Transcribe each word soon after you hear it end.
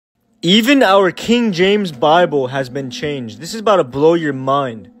Even our King James Bible has been changed. This is about to blow your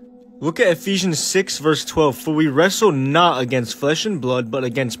mind. Look at Ephesians 6 verse 12. For we wrestle not against flesh and blood, but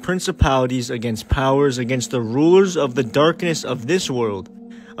against principalities, against powers, against the rulers of the darkness of this world,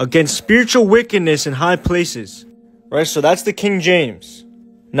 against spiritual wickedness in high places. Right, so that's the King James.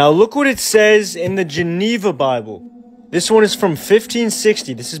 Now look what it says in the Geneva Bible. This one is from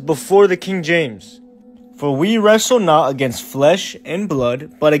 1560. This is before the King James. For we wrestle not against flesh and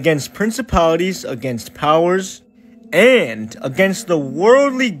blood, but against principalities, against powers, and against the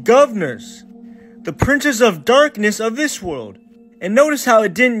worldly governors, the princes of darkness of this world. And notice how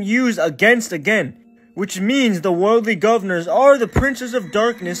it didn't use against again, which means the worldly governors are the princes of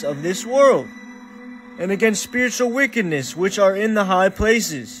darkness of this world, and against spiritual wickedness, which are in the high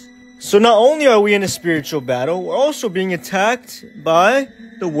places. So not only are we in a spiritual battle, we're also being attacked by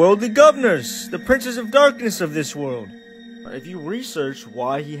the worldly governors, the princes of darkness of this world. If you research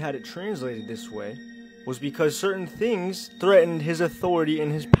why he had it translated this way, was because certain things threatened his authority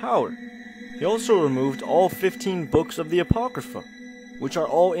and his power. He also removed all 15 books of the Apocrypha, which are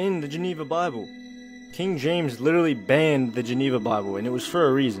all in the Geneva Bible. King James literally banned the Geneva Bible, and it was for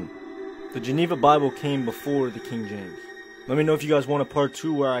a reason. The Geneva Bible came before the King James. Let me know if you guys want a part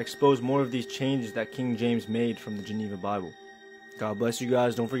 2 where I expose more of these changes that King James made from the Geneva Bible. God bless you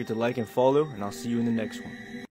guys. Don't forget to like and follow, and I'll see you in the next one.